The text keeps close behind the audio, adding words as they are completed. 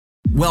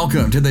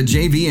Welcome to the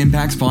JV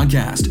Impacts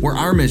Podcast, where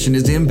our mission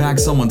is to impact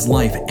someone's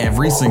life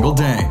every single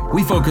day.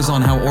 We focus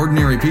on how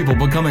ordinary people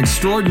become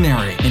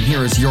extraordinary. And here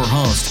is your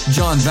host,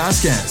 John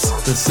Vasquez,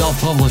 the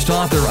self-published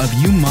author of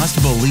You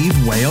Must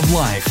Believe Way of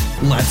Life.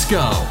 Let's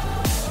go.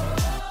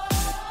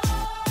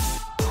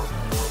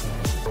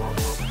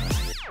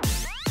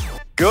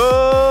 Good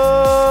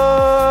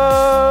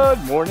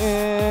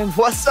morning.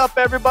 What's up,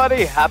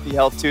 everybody? Happy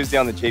Health Tuesday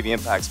on the JV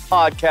Impacts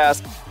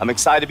Podcast. I'm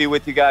excited to be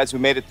with you guys. We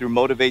made it through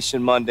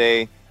Motivation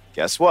Monday.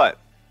 Guess what?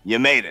 You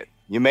made it.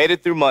 You made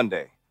it through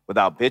Monday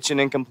without bitching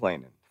and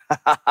complaining.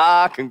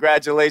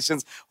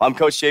 Congratulations. Well, I'm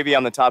Coach JV.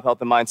 I'm the top health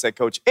and mindset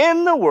coach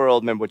in the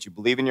world. Remember, what you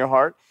believe in your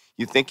heart,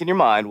 you think in your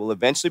mind, will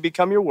eventually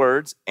become your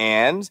words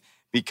and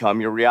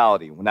become your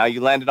reality. Well, now you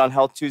landed on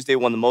Health Tuesday,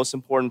 one of the most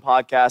important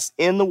podcasts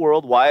in the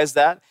world. Why is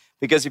that?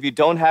 Because if you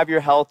don't have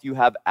your health, you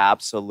have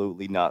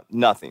absolutely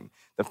nothing.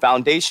 The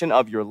foundation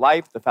of your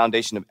life, the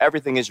foundation of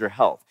everything is your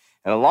health.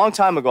 And a long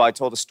time ago, I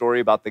told a story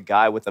about the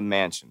guy with a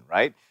mansion,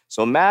 right?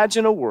 So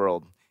imagine a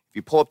world, if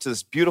you pull up to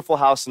this beautiful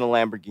house in a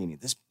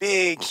Lamborghini, this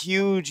big,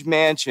 huge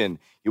mansion.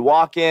 You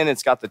walk in,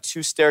 it's got the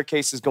two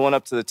staircases going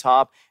up to the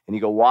top, and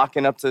you go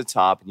walking up to the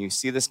top, and you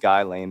see this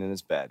guy laying in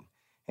his bed,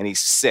 and he's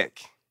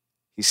sick.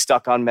 He's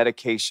stuck on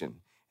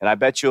medication. And I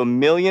bet you $1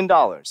 million,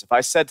 if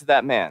I said to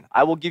that man,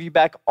 I will give you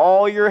back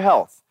all your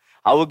health.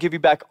 I will give you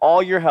back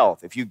all your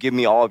health if you give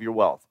me all of your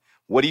wealth.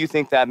 What do you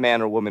think that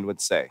man or woman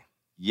would say?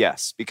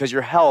 Yes, because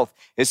your health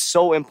is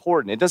so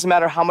important. It doesn't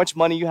matter how much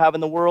money you have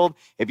in the world.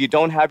 If you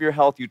don't have your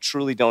health, you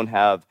truly don't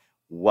have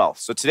wealth.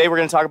 So today we're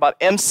going to talk about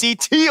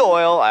MCT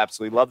oil. I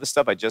absolutely love this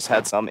stuff. I just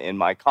had some in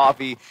my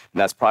coffee,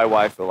 and that's probably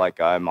why I feel like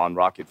I'm on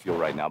rocket fuel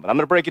right now. But I'm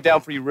going to break it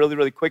down for you really,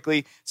 really quickly.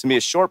 It's going to be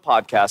a short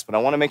podcast, but I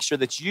want to make sure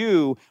that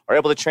you are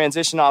able to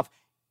transition off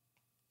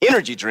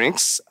energy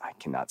drinks. I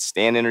cannot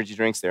stand energy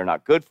drinks. They're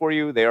not good for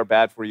you. They are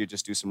bad for you.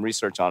 Just do some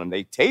research on them.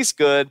 They taste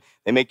good.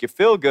 They make you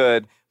feel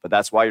good, but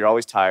that's why you're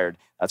always tired.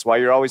 That's why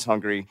you're always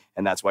hungry,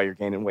 and that's why you're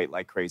gaining weight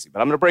like crazy. But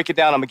I'm going to break it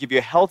down. I'm going to give you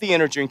a healthy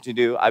energy drink to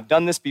do. I've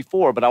done this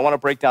before, but I want to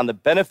break down the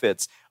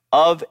benefits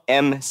of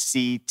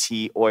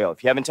MCT oil.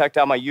 If you haven't checked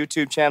out my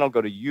YouTube channel, go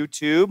to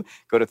YouTube,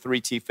 go to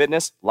 3T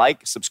Fitness,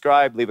 like,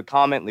 subscribe, leave a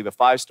comment, leave a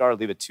 5-star,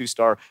 leave a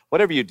 2-star,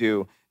 whatever you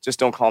do. Just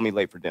don't call me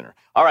late for dinner.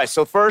 All right,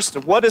 so first,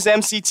 what is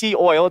MCT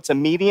oil? It's a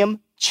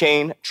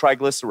medium-chain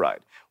triglyceride.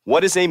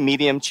 What is a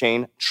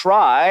medium-chain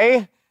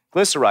triglyceride?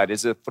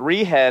 Is a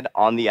 3-head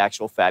on the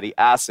actual fatty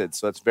acid.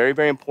 So it's very,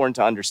 very important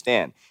to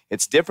understand.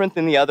 It's different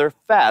than the other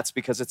fats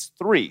because it's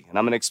 3, and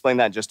I'm going to explain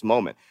that in just a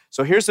moment.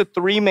 So here's the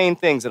 3 main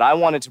things that I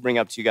wanted to bring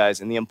up to you guys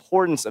and the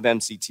importance of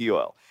MCT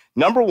oil.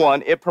 Number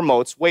 1, it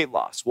promotes weight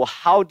loss. Well,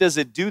 how does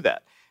it do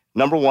that?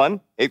 Number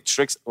 1, it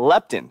tricks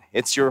leptin.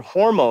 It's your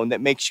hormone that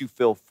makes you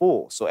feel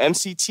full. So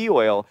MCT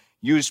oil,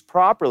 used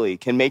properly,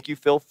 can make you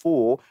feel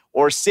full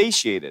or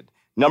satiated.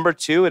 Number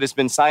 2, it has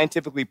been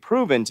scientifically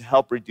proven to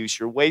help reduce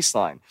your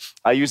waistline.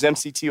 I use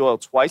MCT oil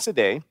twice a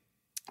day,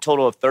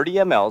 total of 30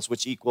 mLs,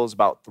 which equals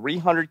about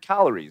 300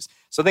 calories.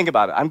 So think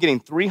about it. I'm getting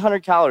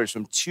 300 calories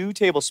from 2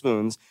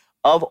 tablespoons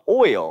of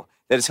oil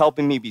that is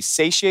helping me be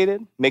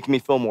satiated, making me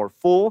feel more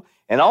full,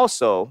 and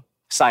also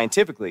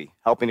scientifically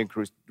helping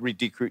to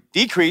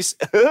decrease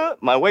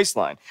my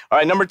waistline. All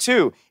right, number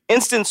 2,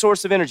 instant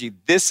source of energy.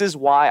 This is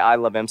why I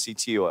love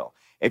MCT oil.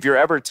 If you're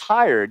ever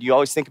tired, you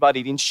always think about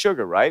eating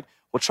sugar, right?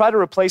 Well, try to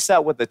replace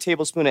that with a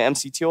tablespoon of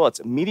MCT oil. It's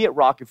immediate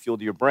rocket fuel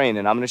to your brain,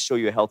 and I'm going to show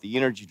you a healthy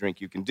energy drink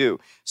you can do.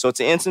 So it's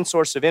an instant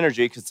source of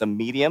energy because it's a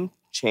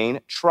medium-chain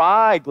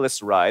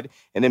triglyceride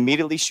and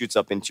immediately shoots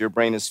up into your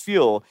brain as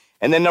fuel.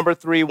 And then number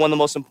 3, one of the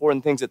most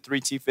important things at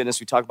 3T Fitness,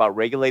 we talk about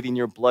regulating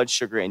your blood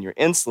sugar and your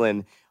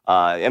insulin.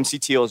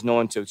 MCT oil is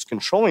known to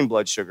controlling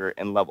blood sugar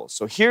and levels.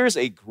 So here's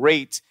a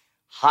great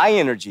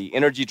high-energy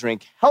energy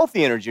drink,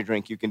 healthy energy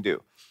drink you can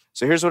do.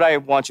 So here's what I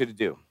want you to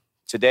do.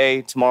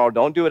 Today, tomorrow,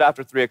 don't do it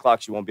after 3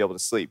 o'clock. You won't be able to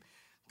sleep.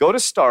 Go to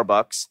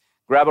Starbucks,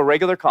 grab a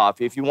regular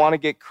coffee. If you want to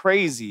get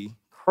crazy,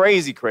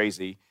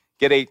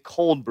 get a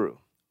cold brew,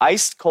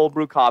 iced cold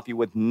brew coffee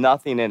with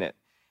nothing in it.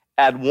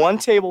 Add 1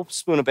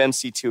 tablespoon of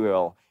MCT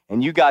oil,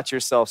 and you got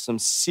yourself some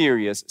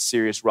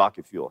serious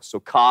rocket fuel.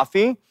 So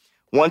coffee,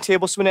 1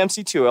 tablespoon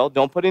MCT oil.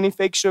 Don't put any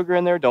fake sugar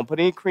in there. Don't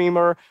put any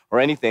creamer or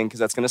anything because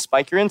that's going to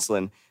spike your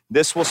insulin.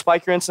 This will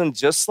spike your insulin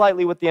just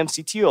slightly with the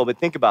MCT oil, but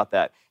think about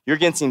that. You're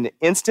getting the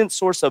instant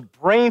source of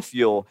brain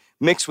fuel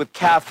mixed with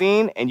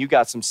caffeine, and you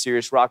got some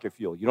serious rocket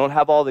fuel. You don't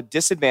have all the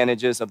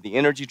disadvantages of the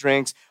energy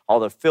drinks, all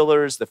the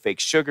fillers, the fake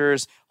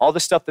sugars, all the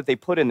stuff that they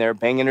put in there.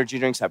 Bang energy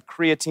drinks have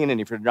creatine,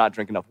 and if you're not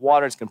drinking enough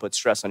water, it's going to put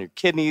stress on your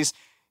kidneys.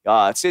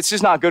 It's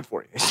just not good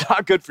for you. It's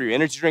not good for you.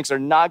 Energy drinks are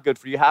not good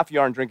for you. Half of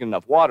you aren't drinking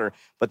enough water,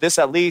 but this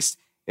at least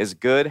is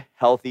good,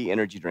 healthy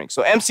energy drink.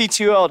 So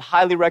MC2O, I'd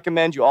highly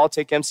recommend you all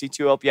take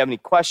MC2O. If you have any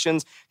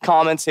questions,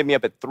 comments, hit me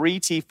up at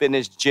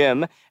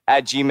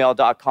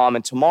 3tfitnessgym@gmail.com.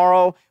 And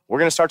tomorrow, we're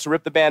going to start to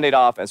rip the Band-Aid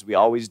off as we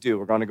always do.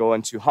 We're going to go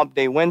into Hump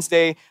Day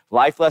Wednesday,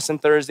 Life Lesson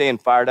Thursday,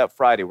 and Fired Up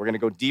Friday. We're going to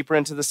go deeper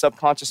into the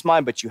subconscious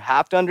mind, but you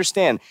have to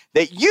understand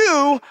that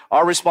you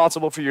are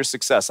responsible for your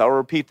success. I'll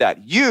repeat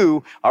that.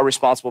 You are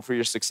responsible for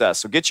your success.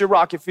 So get your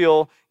rocket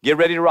fuel, get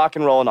ready to rock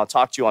and roll, and I'll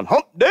talk to you on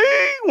Hump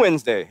Day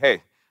Wednesday.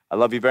 Hey, I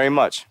love you very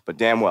much, but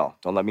damn well,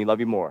 don't let me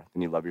love you more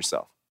than you love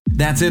yourself.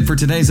 That's it for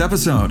today's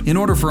episode. In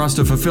order for us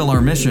to fulfill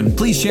our mission,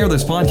 please share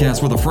this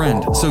podcast with a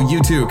friend so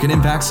you too can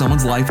impact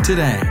someone's life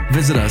today.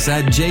 Visit us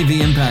at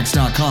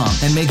jvimpacts.com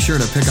and make sure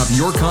to pick up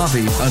your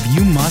copy of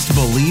You Must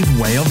Believe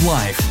Way of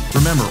Life.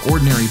 Remember,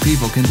 ordinary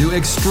people can do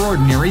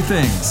extraordinary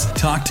things.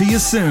 Talk to you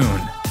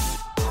soon.